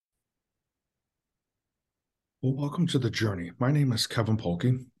Well, welcome to the journey. My name is Kevin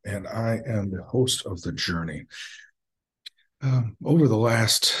Polky, and I am the host of the journey. Over the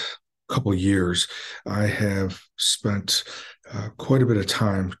last couple of years, I have spent quite a bit of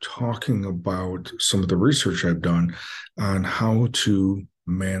time talking about some of the research I've done on how to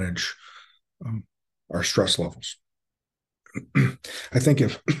manage um, our stress levels. I think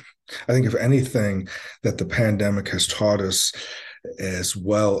if I think if anything that the pandemic has taught us, as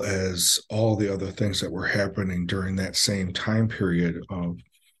well as all the other things that were happening during that same time period of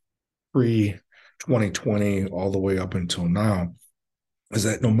pre 2020 all the way up until now, is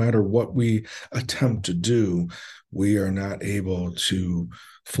that no matter what we attempt to do, we are not able to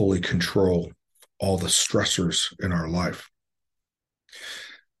fully control all the stressors in our life.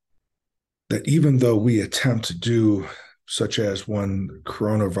 That even though we attempt to do, such as when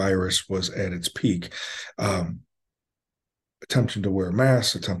coronavirus was at its peak, um, attempting to wear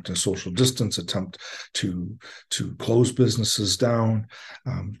masks, attempt to social distance, attempt to close businesses down,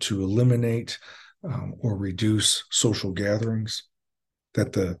 to eliminate or reduce social gatherings,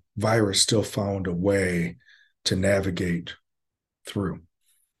 that the virus still found a way to navigate through.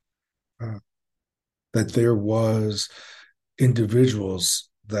 Uh, that there was individuals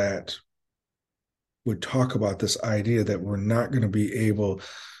that would talk about this idea that we're not going to be able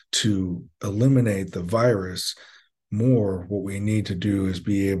to eliminate the virus. More, what we need to do is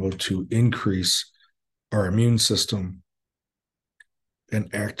be able to increase our immune system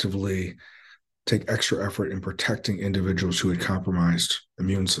and actively take extra effort in protecting individuals who had compromised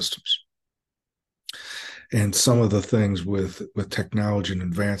immune systems. And some of the things with technology and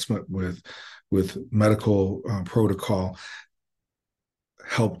advancement with medical protocol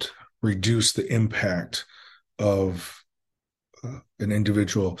helped reduce the impact of an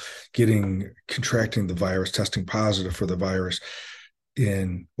individual contracting the virus, testing positive for the virus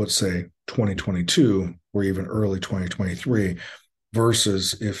in, let's say, 2022 or even early 2023,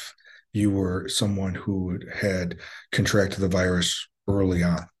 versus if you were someone who had contracted the virus early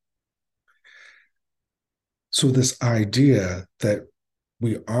on. So, this idea that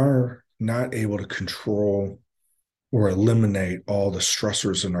we are not able to control or eliminate all the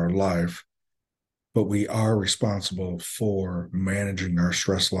stressors in our life, but we are responsible for managing our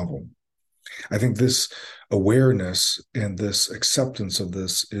stress level. I think this awareness and this acceptance of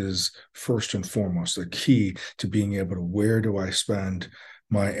this is first and foremost a key to being able to, where do I spend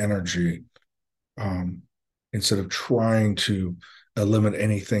my energy, um, instead of trying to eliminate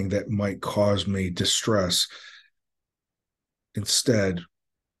anything that might cause me distress. Instead,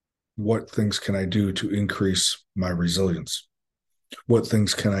 what things can I do to increase my resilience? What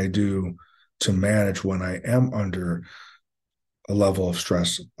things can I do to manage when I am under a level of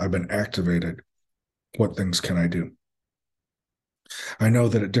stress? I've been activated. What things can I do? I know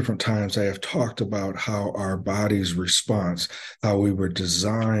that at different times I have talked about how our body's response, how we were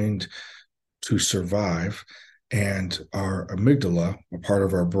designed to survive, and our amygdala, a part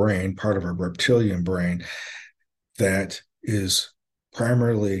of our brain, part of our reptilian brain, that is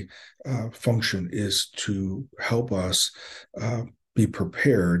primarily function is to help us be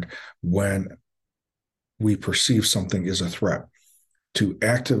prepared when we perceive something as a threat, to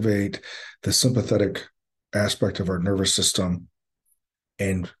activate the sympathetic aspect of our nervous system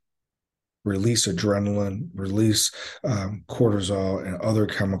and release adrenaline, release cortisol and other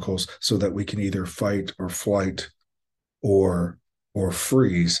chemicals, so that we can either fight or flight or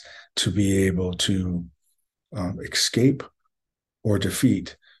freeze, to be able to escape or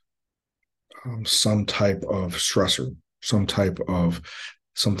defeat some type of stressor, some type of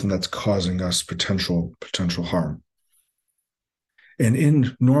something that's causing us potential harm. And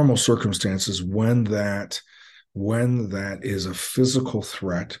in normal circumstances, when that is a physical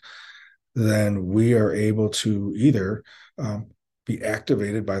threat, then we are able to either be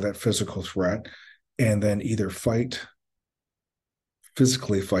activated by that physical threat and then either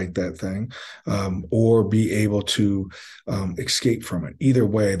physically fight that thing, or be able to escape from it. Either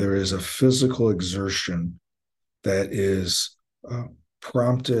way, there is a physical exertion that is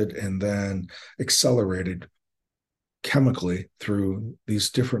prompted and then accelerated chemically through these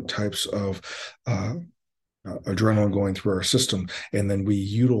different types of adrenaline going through our system, and then we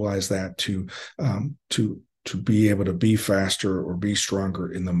utilize that to be able to be faster or be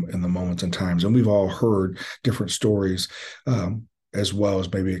stronger in the moments and times. And we've all heard different stories, as well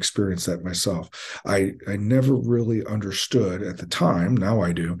as maybe experienced that myself. I never really understood at the time. Now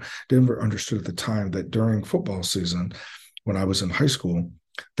I do. Never understood at the time that during football season, when I was in high school,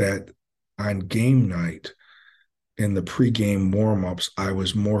 that on game night, in the pregame warmups, I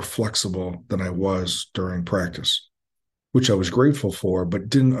was more flexible than I was during practice. which I was grateful for, but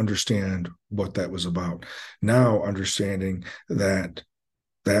didn't understand what that was about. Now understanding that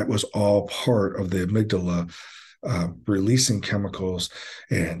that was all part of the amygdala releasing chemicals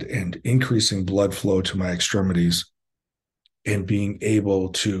and increasing blood flow to my extremities and being able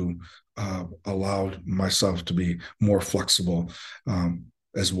to allow myself to be more flexible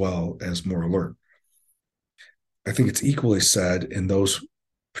as well as more alert. I think it's equally said in those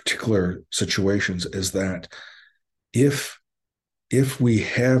particular situations is that if we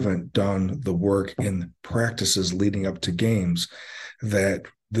haven't done the work in practices leading up to games, that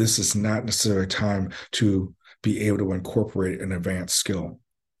this is not necessarily time to be able to incorporate an advanced skill.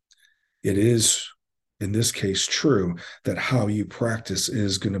 It is, in this case, true that how you practice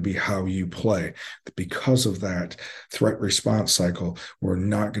is going to be how you play. Because of that threat response cycle, we're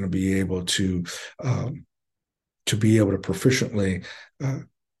not going to be able to proficiently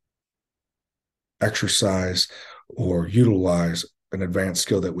exercise or utilize an advanced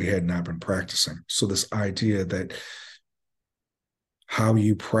skill that we had not been practicing. So this idea that how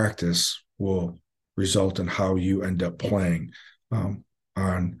you practice will result in how you end up playing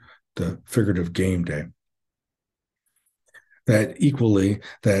on the figurative game day. That equally,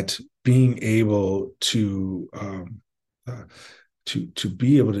 that being able to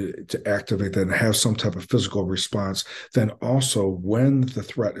be able to activate that and have some type of physical response, then also when the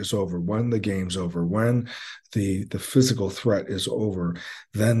threat is over, when the game's over, when the physical threat is over,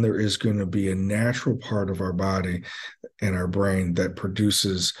 then there is going to be a natural part of our body and our brain that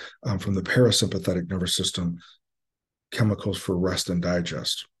produces from the parasympathetic nervous system chemicals for rest and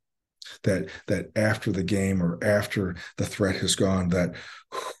digest. That after the game or after the threat has gone, that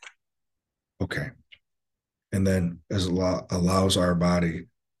okay, and then as it allows our body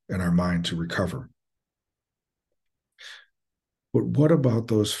and our mind to recover. But what about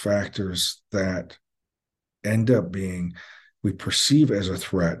those factors that end up being we perceive as a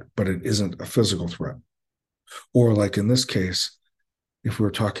threat, but it isn't a physical threat? Or like in this case, if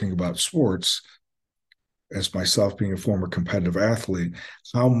we're talking about sports, as myself being a former competitive athlete,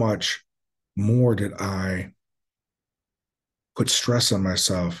 how much more did I put stress on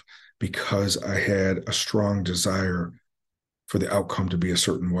myself because I had a strong desire for the outcome to be a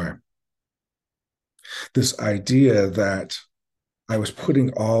certain way? This idea that I was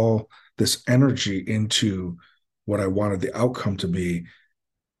putting all this energy into what I wanted the outcome to be,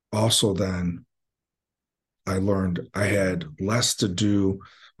 also then I learned I had less to do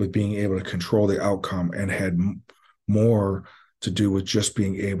with being able to control the outcome and had more to do with just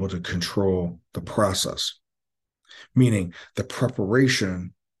being able to control the process, meaning the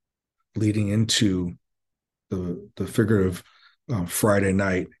preparation leading into the figurative Friday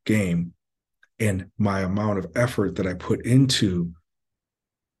night game and my amount of effort that I put into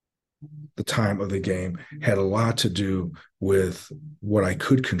the time of the game had a lot to do with what I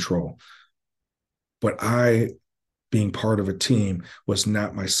could control. But I, being part of a team, was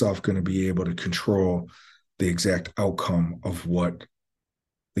not myself going to be able to control the exact outcome of what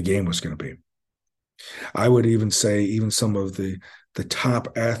the game was going to be. I would even say, even some of the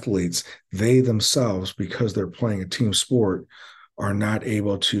top athletes, they themselves, because they're playing a team sport, are not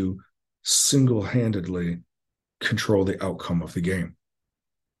able to single-handedly control the outcome of the game.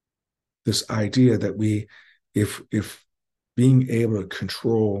 This idea that if being able to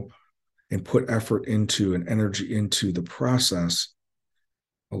control and put effort into and energy into the process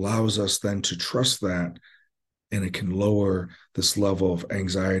allows us then to trust that, and it can lower this level of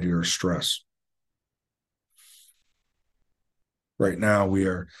anxiety or stress. Right now, we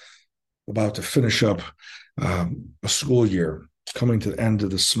are about to finish up a school year, coming to the end of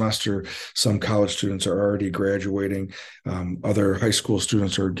the semester. Some college students are already graduating. Other high school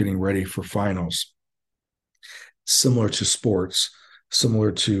students are getting ready for finals. Similar to sports,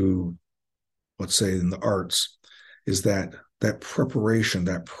 similar to, let's say, in the arts, is that preparation,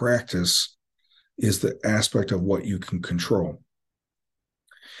 that practice is the aspect of what you can control.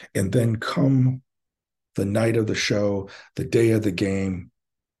 And then come the night of the show, the day of the game,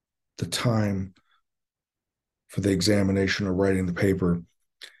 the time for the examination or writing the paper,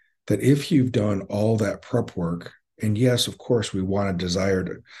 that if you've done all that prep work, and yes, of course, we want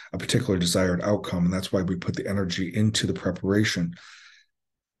a particular desired outcome, and that's why we put the energy into the preparation,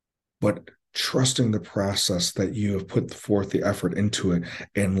 but trusting the process that you have put forth the effort into it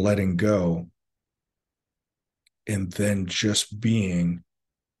and letting go, and then just being,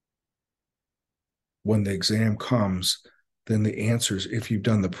 when the exam comes, then the answers, if you've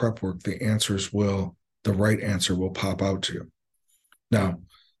done the prep work, the right answer will pop out to you. Now,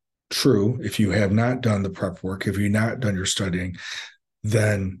 true, if you have not done the prep work, if you've not done your studying,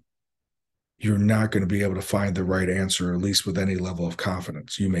 then you're not going to be able to find the right answer, at least with any level of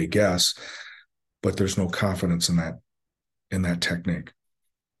confidence. You may guess, but there's no confidence in that technique.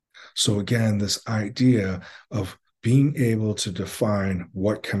 So again, this idea of being able to define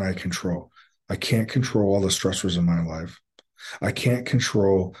what can I control. I can't control all the stressors in my life. I can't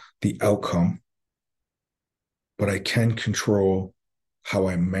control the outcome, but I can control how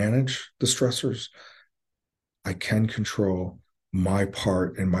I manage the stressors. I can control my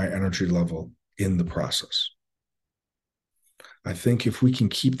part and my energy level in the process. I think if we can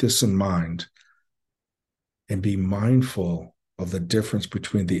keep this in mind and be mindful of the difference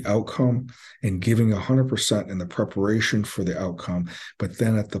between the outcome and giving 100% in the preparation for the outcome, but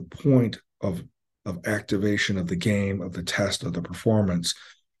then at the point of activation of the game, of the test, of the performance,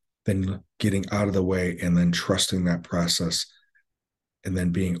 then getting out of the way and then trusting that process and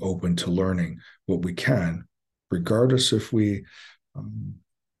then being open to learning what we can, regardless if we,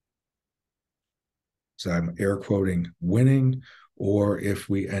 so I'm air quoting, winning, or if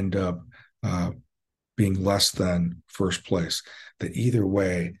we end up being less than first place. That either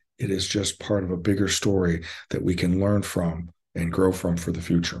way, it is just part of a bigger story that we can learn from and grow from for the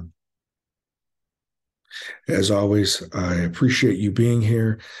future. As always, I appreciate you being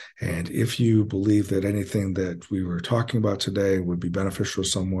here. And if you believe that anything that we were talking about today would be beneficial to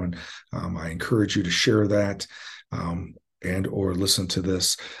someone, I encourage you to share that and or listen to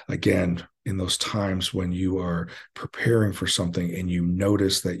this again in those times when you are preparing for something and you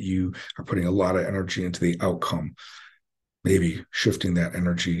notice that you are putting a lot of energy into the outcome, maybe shifting that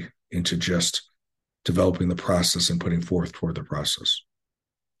energy into just developing the process and putting forth toward the process.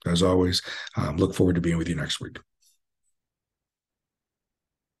 As always, look forward to being with you next week.